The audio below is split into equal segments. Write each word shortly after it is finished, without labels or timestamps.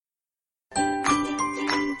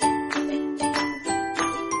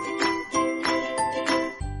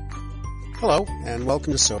Hello, and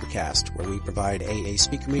welcome to Sobercast, where we provide AA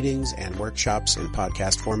speaker meetings and workshops in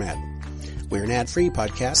podcast format. We're an ad-free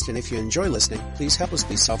podcast, and if you enjoy listening, please help us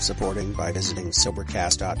be self-supporting by visiting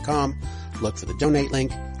Sobercast.com, look for the donate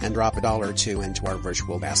link, and drop $1 or $2 into our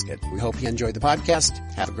virtual basket. We hope you enjoy the podcast.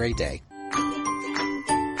 Have a great day.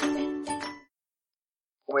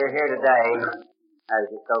 We're here today, as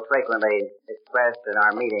is so frequently expressed in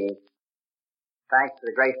our meetings, thanks to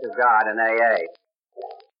the grace of God in AA.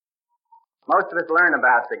 Most of us learn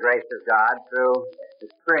about the grace of God through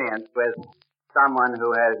experience with someone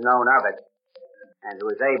who has known of it and who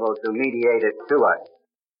is able to mediate it to us.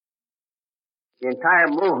 The entire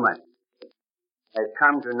movement has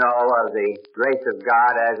come to know of the grace of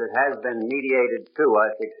God as it has been mediated to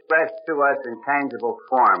us, expressed to us in tangible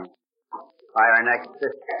form by our next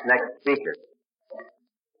speaker.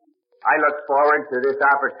 I look forward to this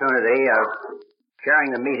opportunity of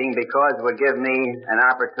sharing the meeting because it would give me an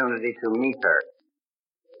opportunity to meet her.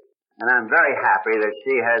 And I'm very happy that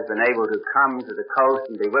she has been able to come to the coast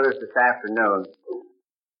and be with us this afternoon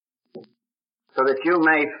so that you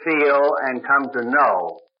may feel and come to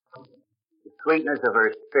know the sweetness of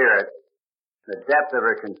her spirit, the depth of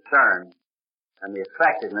her concern, and the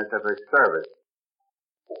effectiveness of her service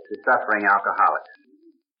to suffering alcoholics.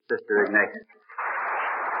 Sister Ignatius.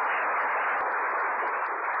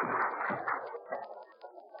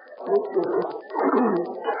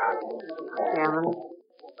 Chairman, and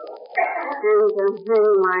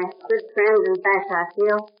my good friends, in fact, I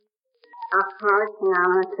feel Alcoholics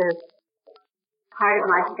Anonymous is part of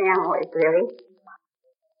my family, really.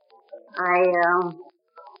 I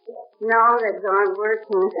know that God works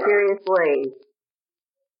in mysterious ways.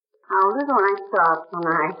 How little I thought when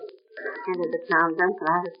I entered the convent that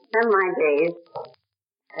I would spend my days,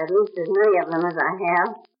 at least as many of them as I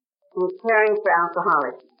have, in caring for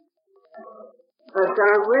alcoholics. But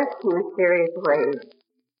God works in mysterious ways,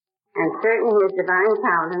 and certainly His divine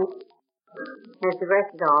providence has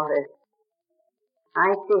directed all this.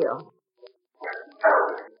 I feel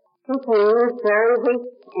continues very weak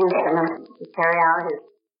instruments to carry out His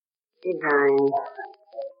design.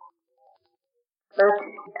 But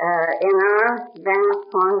in our vantage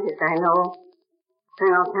point, as I know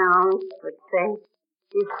Colonel Towns would say,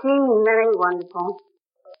 we've seen many wonderful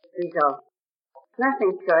results.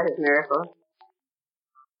 Nothing short of miracles.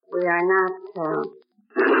 We are not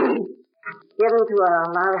given to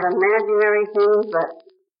a lot of imaginary things, but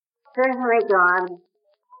certainly God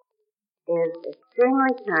is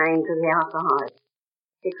extremely kind to the alcoholic.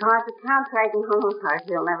 Because a contrite and humble heart,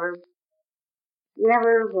 He'll never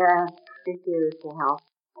refuse to help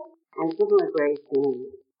and give him a grace he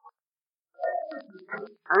needs.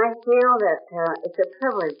 I feel that it's a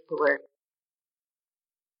privilege to work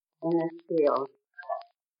in this field.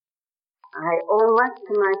 I owe much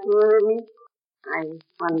to my community.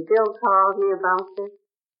 When Bill called me about this,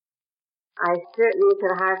 I certainly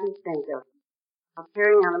could hardly think of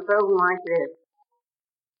appearing on a program like this.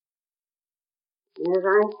 And as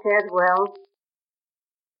I said, well,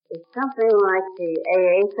 it's something like the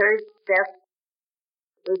AA third step.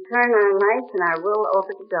 We turn our life and our will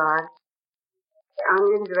over to God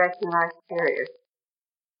under the direction of our superiors.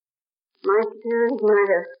 My superiors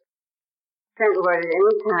might have sent word at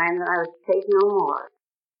any time that I was to take no more.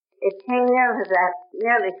 It came nearly to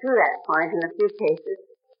that point in a few cases.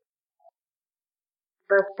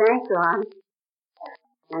 But thank God,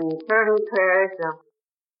 and fervent prayers of,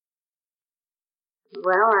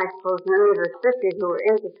 I suppose many of the sisters who were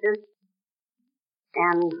interested,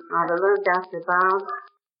 and our beloved Dr. Bob,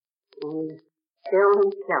 and Bill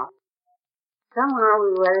himself. Somehow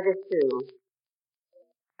we weathered it through.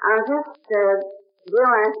 Bill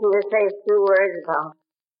asked me to say a few words about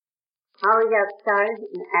how we got started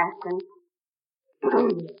in Aspen.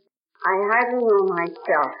 I hardly knew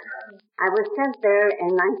myself. I was sent there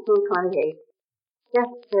in 1928,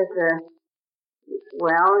 just as it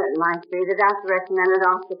might be, the doctor recommended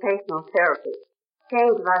occupational therapy.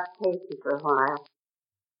 Change of occupation for a while.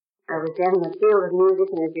 I was in the field of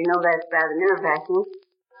music, and as you know, that's rather nerve-wracking.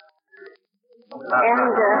 And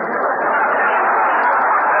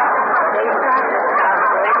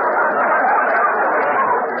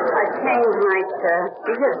a change might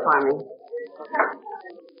be good for me.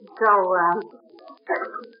 So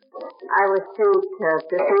I was sent to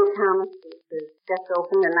St. Thomas. It was just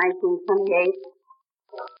opened in 1928.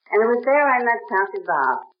 And it was there I met Dr.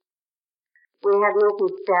 Bob. We had an open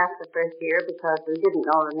staff the first year because we didn't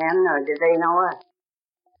know the men, nor did they know us.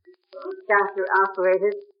 Doctor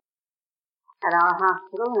operated at our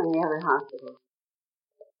hospital and the other hospital.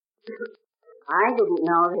 I didn't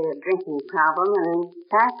know they had a drinking problem, and in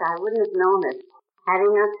fact, I wouldn't have known it had he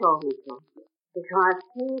not told me so. because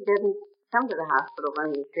he didn't come to the hospital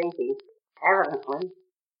when he was drinking, evidently.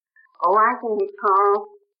 Oh, I can recall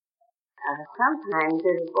sometimes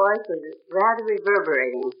his voice was rather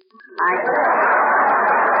reverberating. I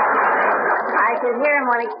could hear him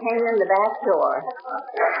when he came in the back door.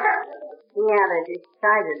 He had a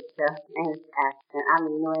decided English accent,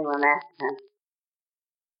 New England accent.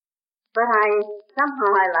 But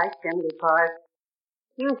somehow I liked him because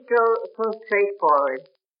he was so straightforward.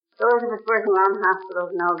 Those of us working on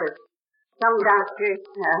hospitals know that some doctors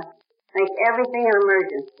make everything an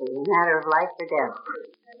emergency, a matter of life or death.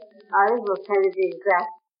 Others will tell you the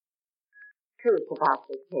exact truth about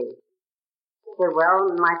the case. Say, well,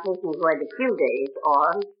 my patient is wait a few days,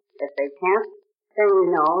 or if they can't, then we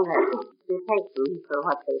know that you take them for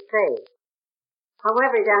what they say.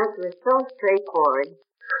 However, Doctor was so straightforward,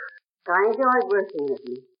 so I enjoyed working with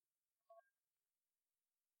him.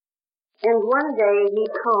 And one day he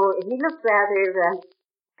looked rather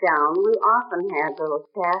down. We often had those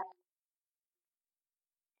chats.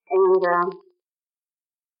 And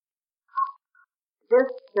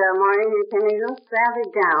this morning he came in, he looked rather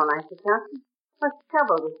down. I said, Doctor, what's the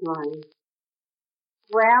trouble this morning?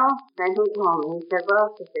 Well, then he told me, he said, well,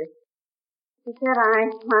 sister, he said, I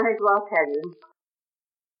might as well tell you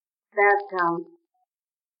that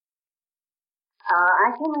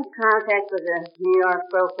I came in contact with a New York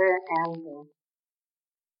broker, and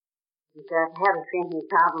he's had a drinking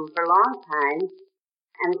problem for a long time,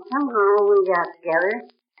 and somehow we got together,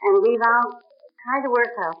 and we've tried to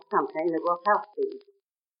work out something that will help you.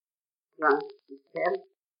 He said.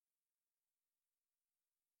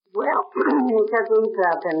 Well, he said we've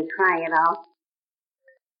been trying it out.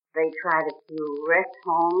 They tried a few rest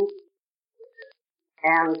homes,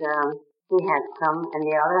 and he had some in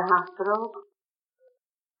the other hospitals.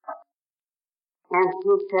 And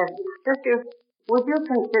he said, Sister, would you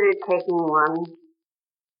consider taking one?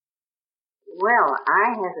 Well, I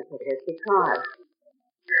hesitated because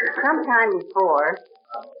sometime before,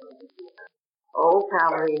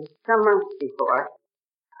 probably some months before,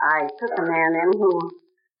 I took a man in who,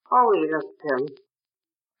 he looked,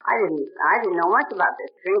 I didn't know much about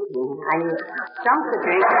this drinking. I knew some could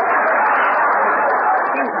drink,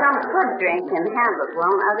 some could drink and handle it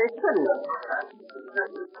well, and others couldn't.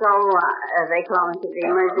 So, they called into the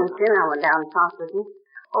emergency, and I went down and talked with him.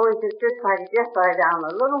 He said, just lie down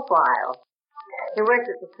a little while. He worked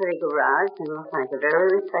at the city garage and looked like a very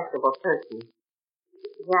respectable person.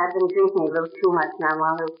 He had been drinking a little too much now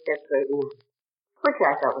while he was separating, which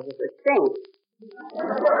I thought was a good thing.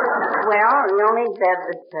 Well, the only bed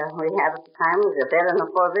that we had at the time was a bed in a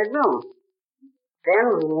 4-bedroom.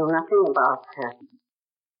 Then we knew nothing about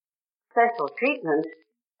special treatment.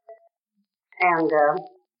 And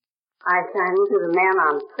I signed him to the man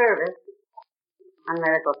on service, on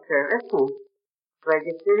medical service, and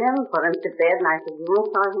registered him, put him to bed, and I said, you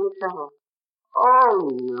won't cause him trouble. Oh,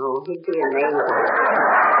 no, he'd be an angel.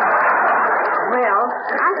 Well,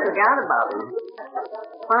 I forgot about him.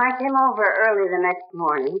 When I came over early the next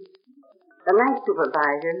morning, the night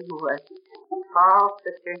supervisor, who was Paul,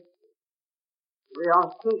 sister, we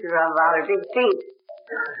all teach her about her big feet.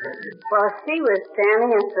 Well, she was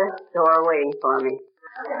standing at the door waiting for me.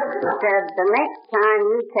 She said, the next time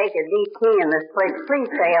you take a DT in this place,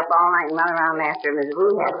 please stay up all night and run around after Ms.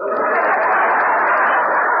 Wuhan.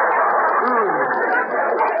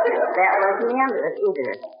 That wasn't the end of it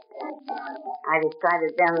either. I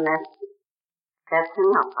decided then that's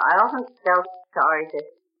enough. I often felt sorry to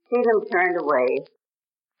see them turned away,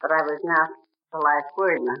 but I was not the last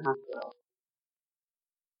word in the hospital.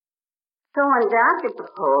 So when Doctor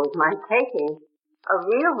proposed my taking a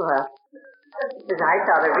real because I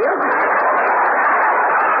thought a real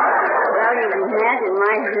well, you can imagine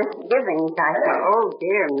my misgivings. I thought, oh,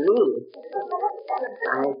 dear me.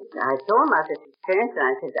 I told him about this experience, and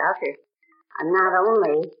I said, Doctor, I'm not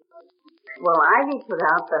only will I be put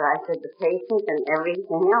out, but I said the patients and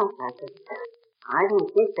everything else. I said, I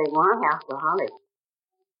don't think they want alcoholics.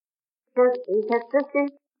 He said, Sister,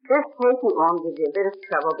 this patient won't give you a bit of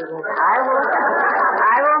trouble because I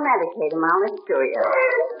will medicate him, I'll assure you.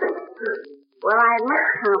 Well, I had much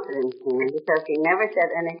confidence in him because he never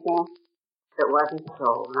said anything that wasn't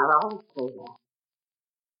so. Not always say that.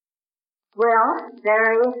 Well,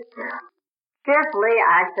 very cheerfully,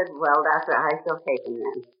 I said, well, Doctor, I shall take him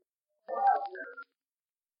then.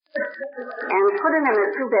 And put him in a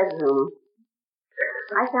 2-bedroom.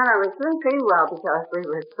 I thought I was doing pretty well because we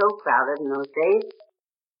were so crowded in those days.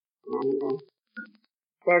 And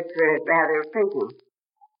beds were rather printing.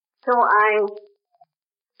 So I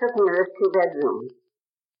took him to this 2-bedroom.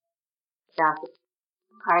 Doctor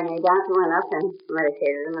went up and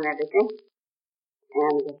medicated him and everything.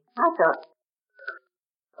 And I thought,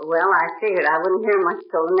 well, I figured I wouldn't hear much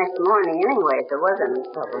till the next morning anyway if there was any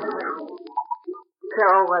trouble. So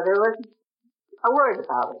there was a word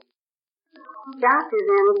about it. The doctor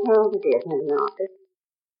then came to the attending office.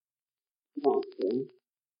 Thank you.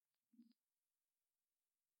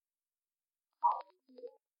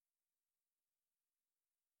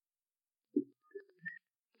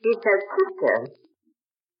 He said, Sister,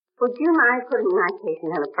 would you mind putting my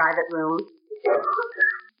patient in a private room?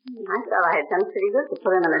 I thought I had done pretty good to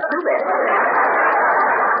put him in a two-bed.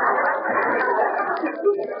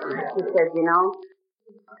 He said, you know,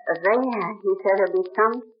 he said there'll be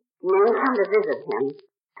some men come to visit him,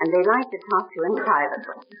 and they'd like to talk to him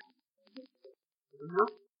privately. Well,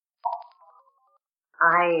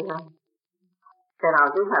 I said,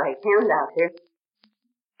 I'll do what I can, Doctor.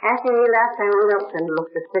 After he left, I went up and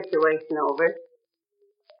looked the situation over.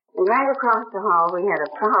 And right across the hall, we had a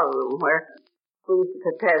flower room where we used to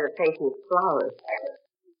prepare the patient's flowers.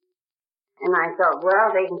 And I thought, well,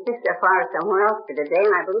 they can fix their flowers somewhere else for today,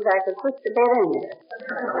 and I believe I could push the bed in there.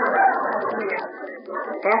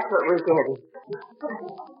 That's what we did.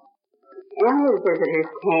 And his visitors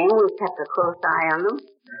came. We kept a close eye on them.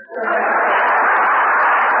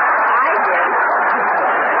 I did.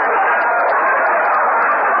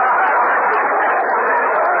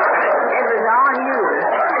 It was all you.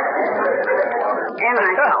 And I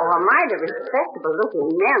thought, well, my, the respectable-looking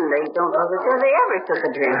men, they don't look as though they ever took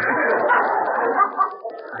a drink.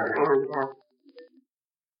 And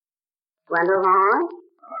went along.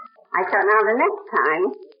 I thought, now the next time,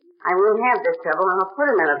 I won't have this trouble, and I'll put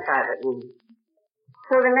him in a private room.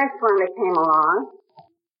 So the next one that came along,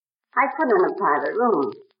 I put him in a private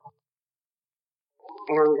room.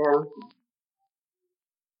 And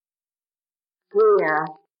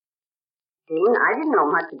I didn't know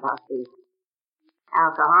much about these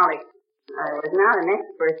alcoholics. I was not an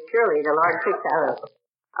expert, surely. The Lord picked out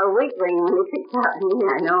a weakling when he picked out me,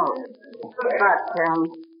 I know. But,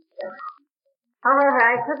 however,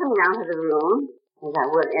 I took him down to the room, as I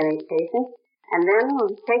would any patient, and then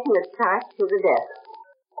was taken the chart to the desk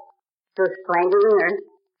to explain to the nurse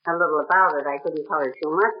a little about it. I couldn't tell her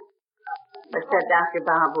too much, but said Dr.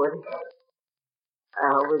 Bob would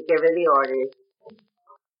give her the orders.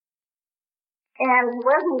 And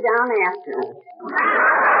wasn't down after me.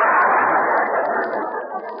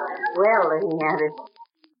 Well, he had a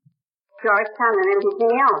short tongue and everything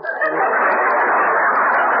else.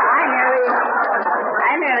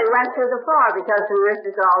 I nearly went through the floor because the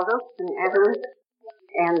nurses all looked and everything.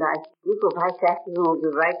 And you go right back to the room, go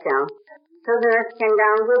right down. So the nurse came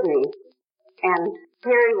down with me. And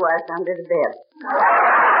here he was under the bed.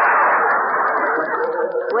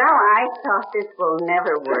 Well, I thought this will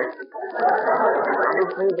never work. I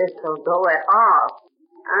don't believe this will go at all.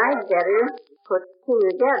 I'd better put two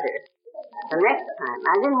together the next time.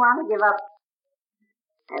 I didn't want to give up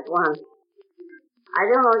at once. I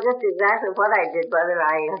don't know just exactly what I did, whether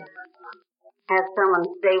I had someone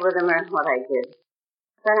stay with him or what I did.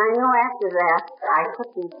 But I know after that, I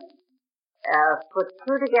couldn't put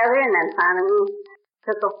two together, and then finally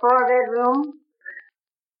took a 4-bedroom.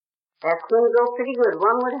 That seemed to go pretty good.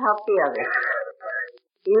 One would help the other.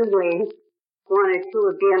 Usually, one or two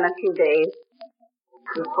would be in a few days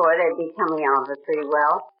before they'd be coming out of it pretty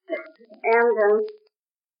well. And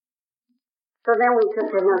so then we took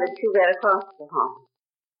another 2-bed across the hall.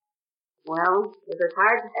 Well, it was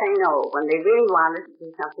hard to say no when they really wanted to do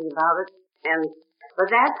something about it. But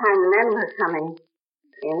that time the men were coming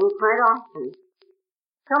in quite often.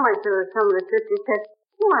 So much so that some of the sisters said,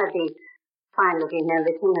 I'd be fine-looking men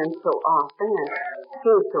that came in so often and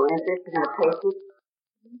seemed so interested in the patients.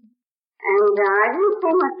 And I didn't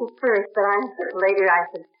say much at first, but later I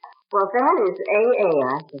said, well, that is AA.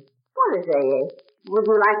 I said, what is AA? Would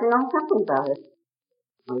you like to know something about it?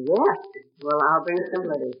 Oh, yes. Well, I'll bring some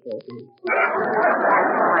literature. That's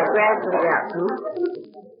how I gradually got them.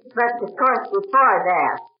 But, of course, before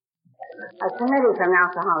that, a committee from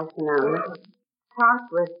Alcoholics Anonymous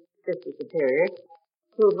talked with Sister Superior.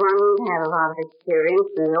 She was one who had a lot of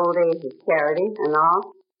experience in the old days of charity and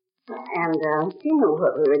all. And she knew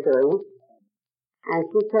what we were doing. And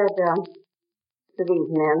she said to these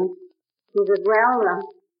men, she said, well,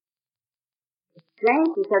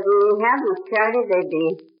 strange, she said, when we had much charity, they'd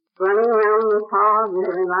be running around the hall and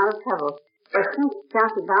in a lot of trouble. But since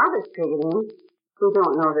Dr. Bob is treating them, we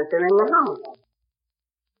don't know that they're in the house.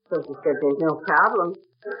 So she said, there's no problem.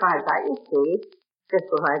 As far as I can see, just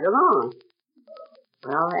go right along.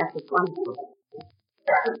 Well, that was wonderful.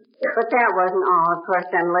 But that wasn't all. Of course,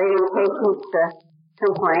 them lady patients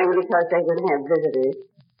complained because they didn't have visitors.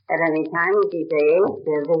 at any time with these AAs.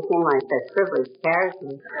 They seem like such privileged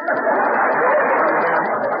characters.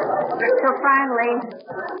 So finally,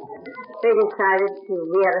 they decided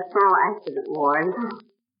we had a small accident ward.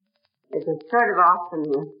 It was sort of off from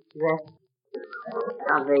the rest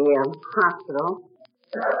of the hospital.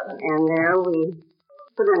 And there we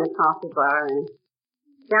put in a coffee bar, and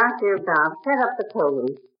Dr. Bob set up the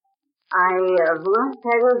program. I want to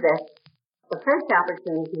tell you that the first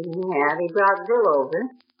opportunity he had, he brought Bill over.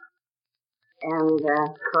 And,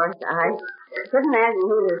 of course, I couldn't imagine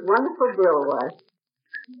who this wonderful Bill was.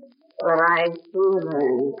 But I soon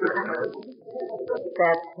learned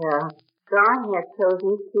that God had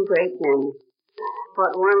chosen two great men.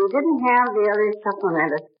 What one didn't have, the other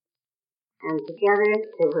supplemented. And together,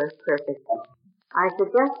 they were perfect. I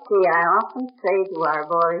could just see, I often say to our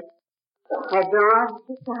boys, had God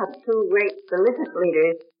picked out two great religious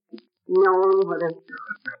leaders, no one would have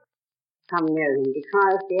come near him,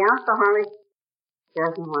 because the alcoholic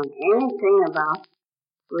doesn't want anything about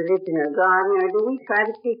religion or God, nor do we try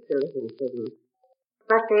to teach religion to them.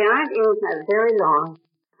 But they aren't in it very long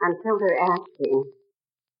until they're asking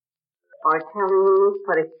or telling me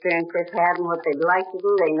what experience they've had and what they'd like to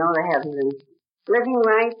do. They know they haven't been living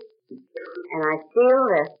right, and I feel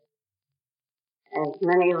that, as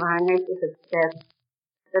many of our nurses have said,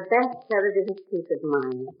 the best sedative is peace of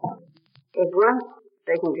mind. If once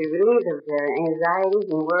they can be relieved of their anxieties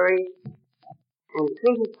and worries and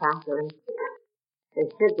treated properly, there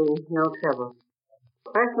should be no trouble.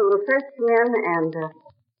 First, when we first came in and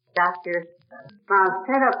Dr. Bob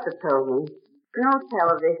set up the program, no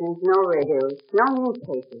televisions, no radios, no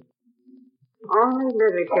newspapers, only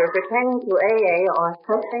literature pertaining to AA or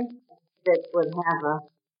something that would have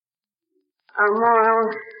a moral,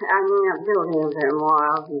 a building of their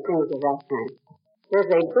morals and things of that kind. Because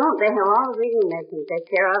they have all the reading they can take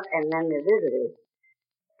care of, and then the visitors,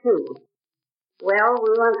 too. Well,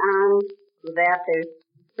 we went on with that.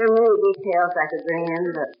 There are many details I could bring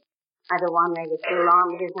in, but I don't want to make it too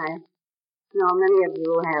long because I know many of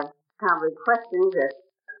you have probably questions that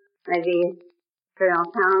maybe Colonel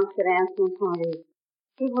Towns could answer. Some of these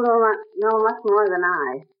people don't know much more than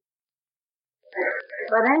I.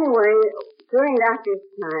 But anyway, during Doctor's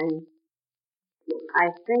time, I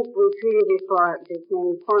think we treated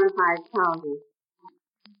between 4,000 and 5,000.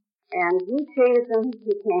 And he treated them,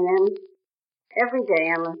 he came in every day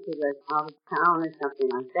unless he was out of town or something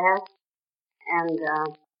like that. And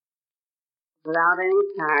without any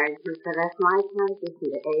charge, he said, that's my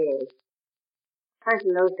contribution to AA. Of course,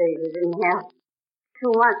 in those days, we didn't have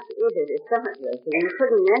too much either to start with. And you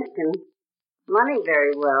couldn't mention money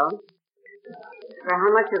very well for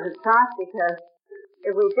how much it would cost, because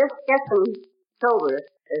if we just get them sober,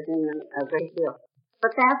 there's a great deal.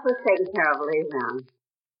 But that was taken care of later on.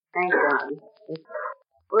 Thank God. It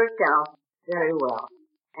worked out very well.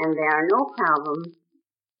 And there are no problems.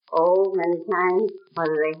 Oh, many times,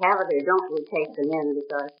 whether they have it or don't, we take them in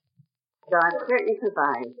because God certainly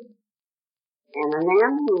provides. And a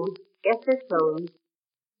man who gets his program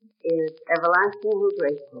is everlastingly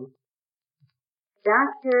grateful.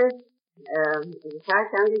 Doctors, it's hard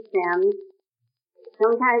to understand.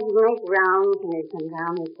 Sometimes you make rounds and they come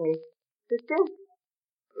down and say, Sister,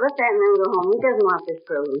 let that man go home. He doesn't want this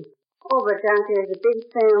program. Oh, but doctor, there's a big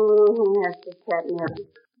family who has to set and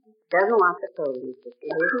everything. Doesn't want the program. He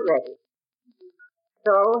isn't ready.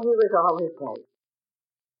 So he was always right.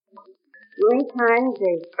 Many times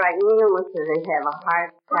they frighten me almost as they have a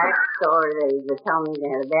heart attack, or they would tell me they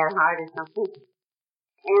had a bad heart or something.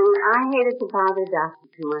 And I hated to bother doctor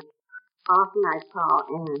too much. Often I'd call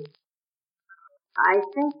in. I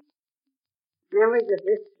think members of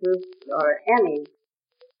this group, or any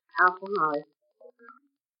alcoholic,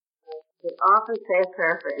 would often say a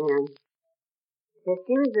prayer for Anne. Because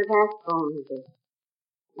she was the backbone of this.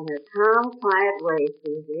 In her calm, quiet way,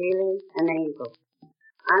 she was really an angel.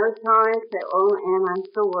 I would call her and say, oh, Anne, I'm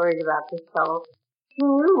so worried about this fellow. She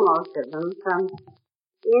knew most of them from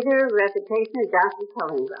either reputation or doctor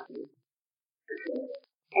telling about him.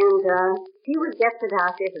 And she would get the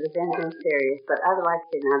doctor if it was anything serious, but otherwise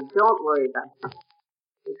she said, now, don't worry about him.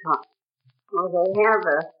 Because, well, they're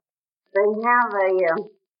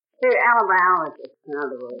alibiologists, in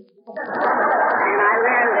other words. And I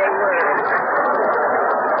learned they were.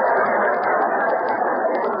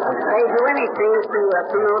 They do anything to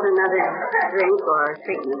promote another drink or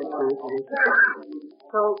treatment of some kind.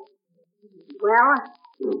 So, well,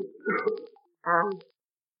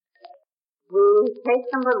 we take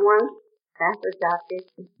them but once. That was Doctor's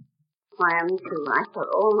plan, too. I thought,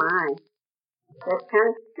 oh, my. That's kind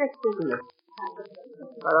of strict, isn't it?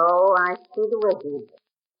 But, oh, I see the wisdom.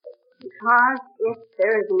 Because if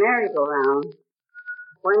there is a merry-go-round,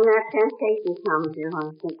 when that temptation comes, you're going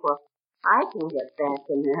to think, well, I can get back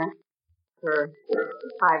in there for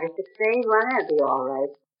 5 or 6 days. Well, that'd be all right.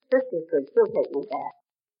 Sister's good. She'll take me back.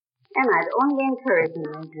 And I'd only encourage them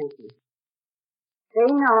by drinking. They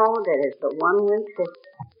know that it's a one-week trip.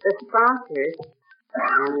 The sponsors,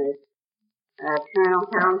 and as Colonel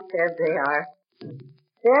Town said they are,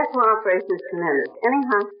 their cooperation is tremendous. Any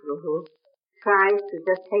hospital who tries to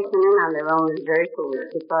just take them in on their own is very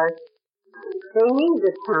foolish because they need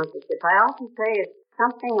this sponsorship. I often say it's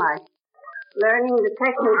something like learning the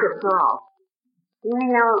technique of golf. You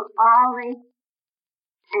may know all the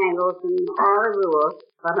angles and all the rules,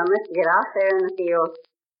 but unless you get out there in the field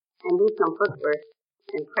and do some footwork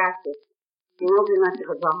and practice, you won't be much of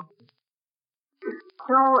a golfer.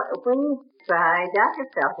 So we tried, Dr.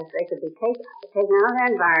 felt if they could be taken out of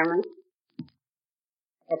their environment.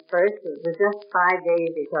 At first, it was just 5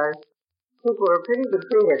 days because people were pretty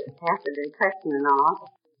depleted after the depression and all,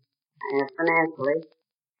 financially.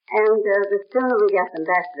 And the sooner we got them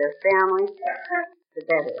back to their families, the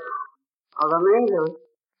better. Although many of those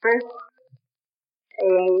first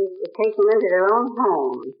AAs would take them into their own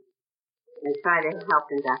homes and try to help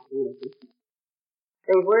indoctrinate them.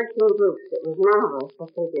 They worked in groups. It was marvelous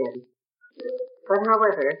what they did. But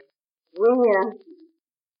however, we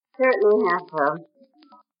certainly have found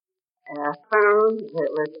that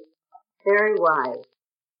it was very wise.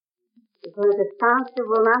 Because the sponsor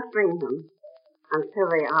will not bring them until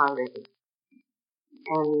they are ready.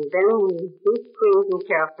 And then we screen them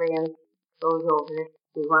carefully and goes over it.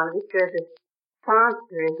 We want to be sure the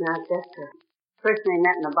sponsor is not just a person they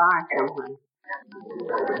met in a bar somewhere.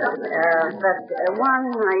 But one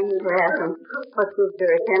I usually have them put through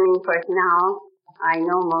their attending personnel. I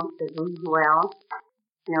know most of them well,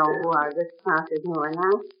 know who are the sponsors and who are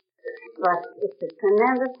not. But it's a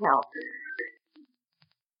tremendous help.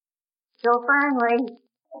 So finally,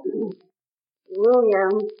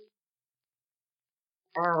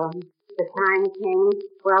 the time came,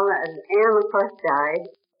 well, Anne, of course, died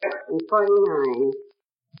in 49.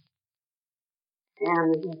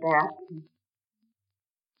 And that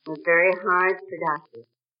was very hard for doctors.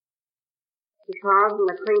 She called from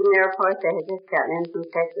the Cleveland Airport. They had just gotten in from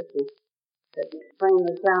Texas and explained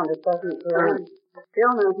the sound. It doesn't really,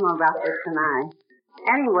 still knows more about this than I.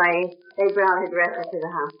 Anyway, they brought her directly to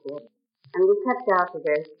the hospital. And we kept out of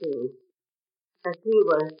there, too. But he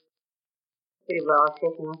was pretty well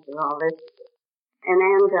shaken up with all this. And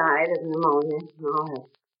Anne died of pneumonia and all that.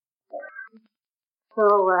 So,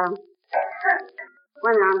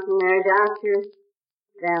 went on from there. Doctor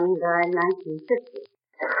then died in 1950,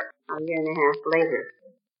 a year and a half later.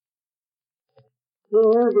 He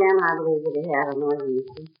knew then, I believe, that he had an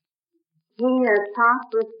emergency. He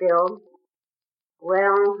talked with Bill.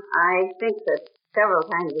 Well, I think that several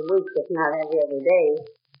times a week, if not every other day,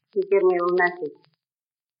 he'd give me a little message.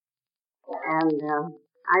 And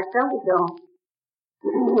I felt as though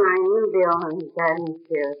I knew Bill and his guidance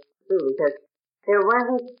spirit, too, because there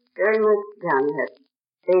wasn't very much done that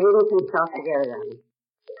they didn't consult together on,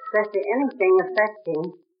 especially anything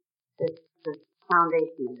affecting the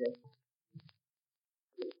foundation of this.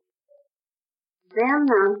 Then,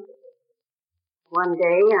 one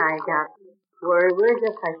day I got word, we're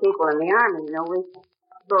just like people in the Army, you know, we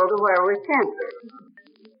go to where we're sent.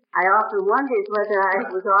 I often wondered whether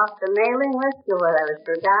I was off the mailing list or whether I was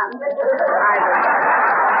forgotten.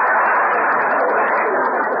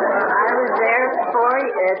 I was there for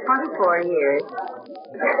 24 years.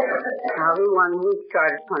 Probably 1 week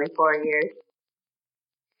short of 24 years.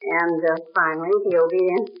 And finally, the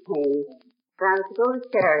obedience came. So I was to go to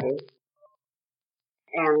charity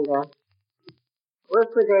and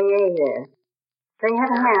work with AA there. They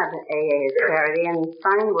had to have AA as charity and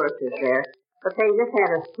fine workers there, but they just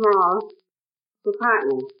had a small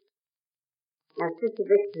department. And Sister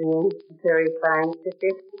Dixon, a very fine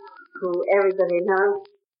sister, who everybody knows,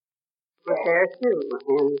 was there too.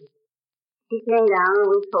 And she came down and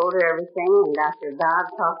we told her everything, and Dr. Dodd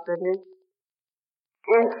talked with her.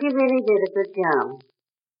 And she really did a good job.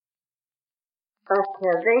 But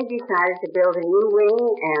they decided to build a new wing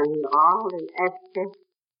and all the extra.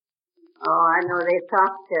 Oh, I know they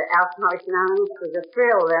talked to Alcoholics Anonymous was a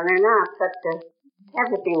thrill, and they're not, but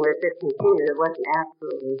everything was discontinued. It wasn't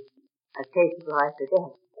absolutely a case of life or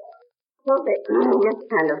death. So they just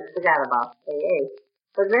kind of forgot about AA.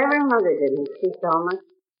 But Reverend Mother didn't. She saw much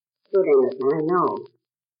good in it, and I know.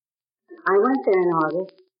 I went there in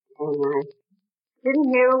August, and I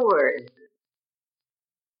didn't hear a word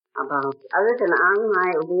about, other than on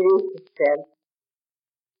my obedience it said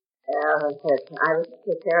that I was to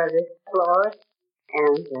take care of this floor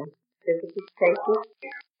and visited patients,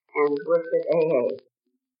 and worked at AA.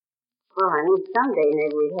 Well, I knew someday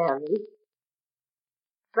maybe we'd have them.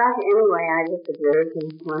 But anyway, I just observed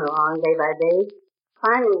and went along day by day.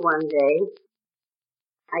 Finally, one day,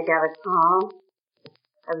 I got a call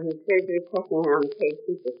of the surgery checking on the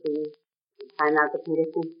patient to see, find out the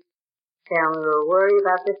condition. Family were worried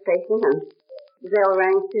about this patient, and the bell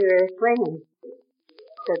rang furiously and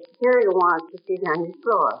said, "Superior wants to see you on your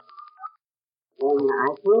floor." And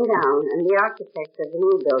I came down, and the architect of the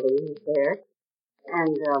new building was there,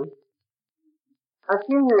 and a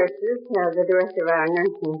few nurses, the director of our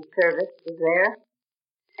nursing service was there,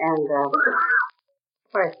 and of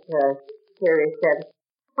course, Superior said,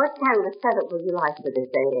 "What kind of a setup would you like for this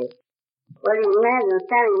AA?" Well, you imagine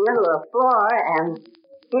standing in the middle of the floor and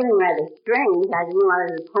feeling rather strange. I didn't know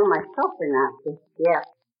whether to pull myself or not just yet.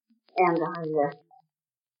 And I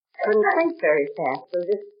couldn't think very fast. So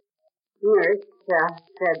this nurse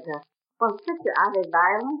said, "Well, sister, are they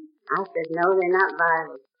violent?" I said, "No, they're not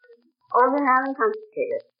violent." "Oh, they're not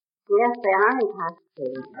intoxicated." "Yes, they are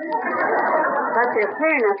intoxicated. But they're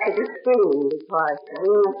clear enough to be seen because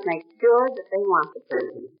we must make sure that they want the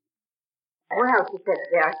person." "Well," she said to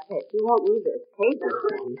the architect, "you won't need those cages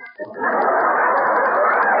then."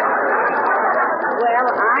 Well,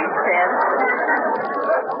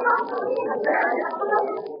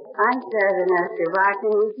 I said, Mr.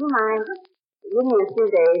 Barton, would you mind giving me a few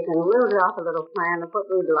days and we'll draw up a little plan of what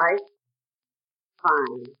we'd like?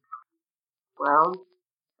 Fine. Well,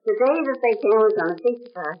 the day that they came was on the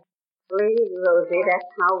 6th of Lady Rosary.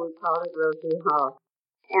 That's how we call it, Rosary Hall.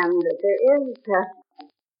 And there is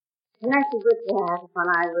connected with that, when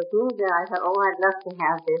I was moved there, I thought, I'd love to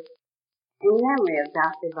have this in memory of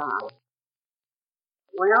Dr. Bob.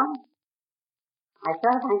 Well, I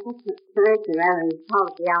thought I could mention rather than call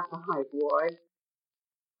it the alcoholic ward,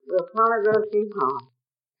 we'll call it Rosary Hall.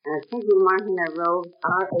 And I think we mark in their robes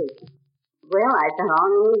R8. Well, I thought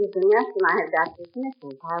all I needed was a nurse, and I had Dr. Smith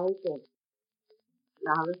and Pilot did.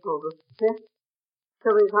 Now this over Smith, so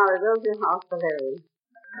we call it Rosary Hall Solarium.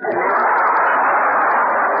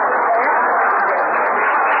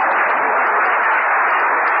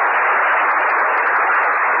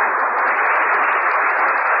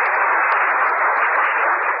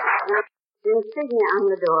 The insignia on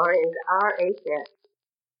the door is RHS.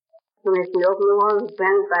 Commission to open the war was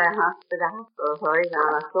granted by the hospital authorities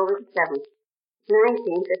on October 7th,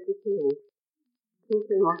 1952.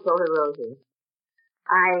 Teachers must hold a rosary.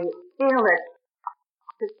 I feel that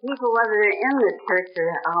the people, whether they're in the church or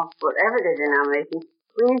whatever the denomination,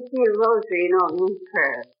 when you see a rosary, you know it means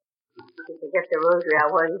prayer. If you get the rosary out,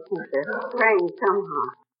 well, you think they're praying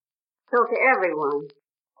somehow. So to everyone,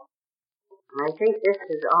 I think this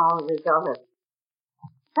is all a result of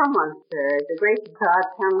someone's prayer. The grace of God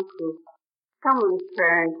comes through someone's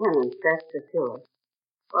prayer and penance, that's for sure.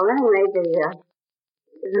 Well, anyway,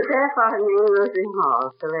 the prayer fought in the Rosary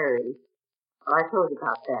Hall, Solarium. Well, I told you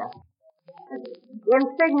about that. The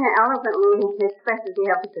insignia eloquently expresses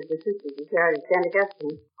the efforts of the Sisters of Charity of St.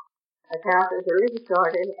 Augustine, a Catholic religious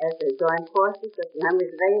order as they join forces with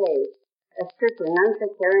members of AA, a strictly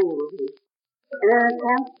non-sectarian movement, in an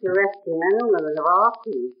attempt to rescue men and women of all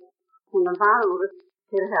creeds from the bottomless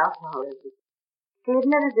pit of alcoholism. She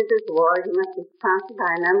admitted that this ward must be sponsored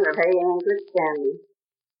by a member of AA in good standing.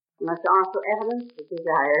 It must also evidence the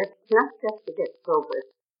desire not just to get sober,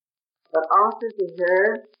 but also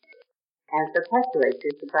deserve and perpetuate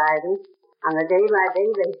your sobriety on a day-by-day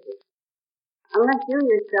basis. Unless you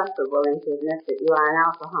yourself are willing to admit that you are an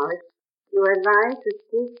alcoholic, you are advised to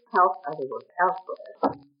seek help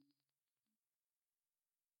elsewhere.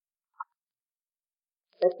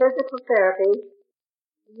 The physical therapy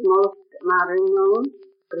is most modern known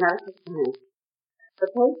to medical science. The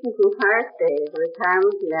patient's entire stay is a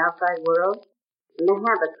retirement from the outside world and the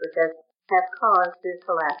habits which have caused his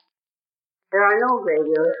collapse. There are no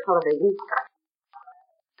radios, television,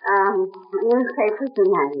 newspapers,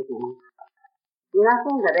 and magazines.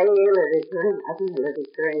 Nothing but AA literature and other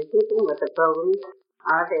literature in keeping with the programs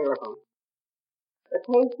are available. The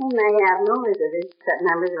patient may have no visitors except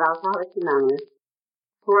members of Alcoholics Anonymous,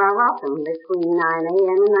 who are welcome between 9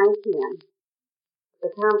 a.m. and 9 p.m.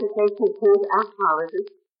 The complications change alcoholism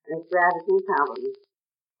and its ravaging problems.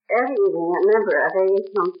 Every evening, a member of AA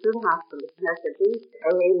comes to the hospital to conduct a brief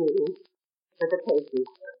AA meeting for the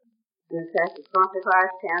patients. In the session, coffee bar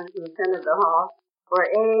stands in the center of the hall where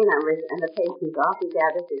AA members and the patients often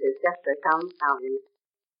gather to discuss their common problems.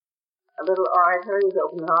 A little oratory is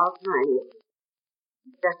open at all times.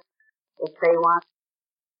 Just if they want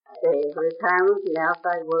the retirement from the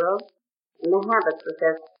outside world and the habits which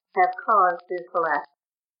have caused his collapse.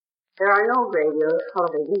 There are no radios,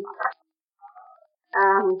 television,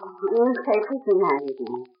 newspapers and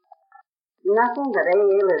magazines. Nothing but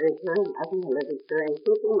AA literature and other literature in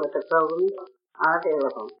keeping with the programs are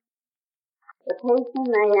available. The patient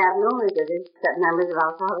may have no visitors except members of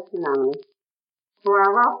Alcoholics Anonymous, who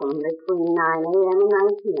are welcome between 9 a.m. and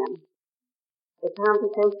 9 p.m. The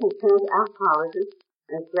conversation concerns alcoholism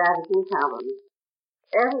and its ravaging problems.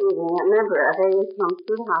 Every evening, a member of AA comes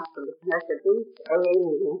to the hospital to conduct a brief AA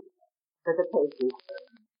meeting for the patient.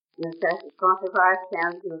 In the session, coffee bar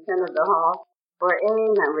stands in the center of the hall, where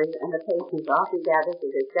AA members and the patients all together to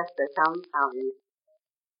discuss their common problems.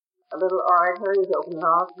 A little oratory is open at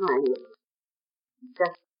all times,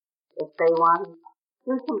 just if they want to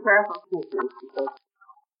do some prayerful thinking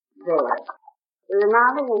there. The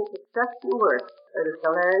remodeling and construction work for the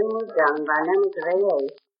solarium was done by members of AA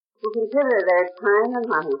who consider their time and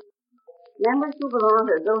money. Members who belong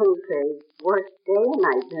to the building trade work day and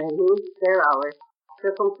night during their hours to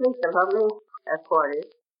complete the lovely quarters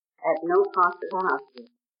at no cost to the hospital.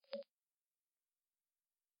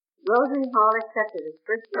 Rosary Hall accepted its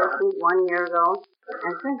first patient 1 year ago,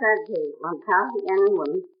 and since that date, 1,000 men and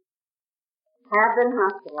women have been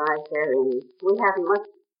hospitalized therein. We have much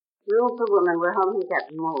room for women. We're hoping to get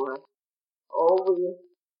more. Oh, we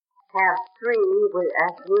have 3,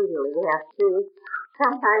 as usually we have 2,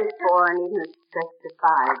 sometimes 4, and even stretch to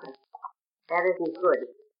 5. That isn't good.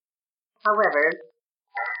 However,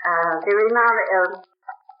 the remodel of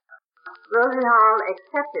Rosary Hall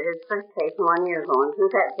accepted its first patient 1 year ago, and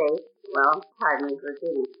through that date, pardon me for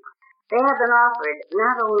repeating, they have been offered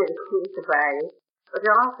not only the key to sobriety, but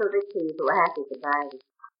also the key to a happy sobriety.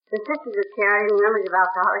 The Sisters of Charity, members of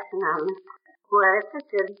Alcoholics Anonymous, who have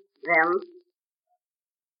assisted them,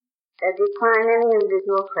 decline any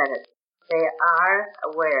individual credit. They are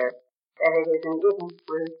aware that it is in giving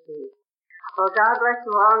we receive. Well, God bless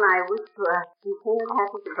you all, and I wish you a continued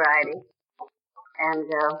happy sobriety. And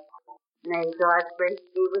may God's grace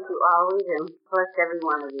be with you always and bless every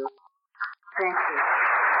one of you. Thank you.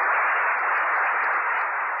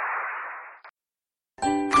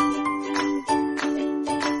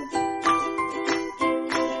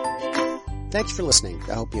 Thanks for listening.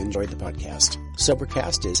 I hope you enjoyed the podcast.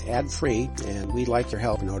 Sobercast is ad-free, and we'd like your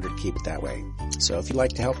help in order to keep it that way. So if you'd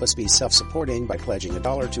like to help us be self-supporting by pledging $1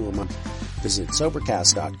 or $2 a month, visit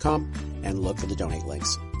Sobercast.com and look for the donate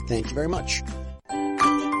links. Thank you very much.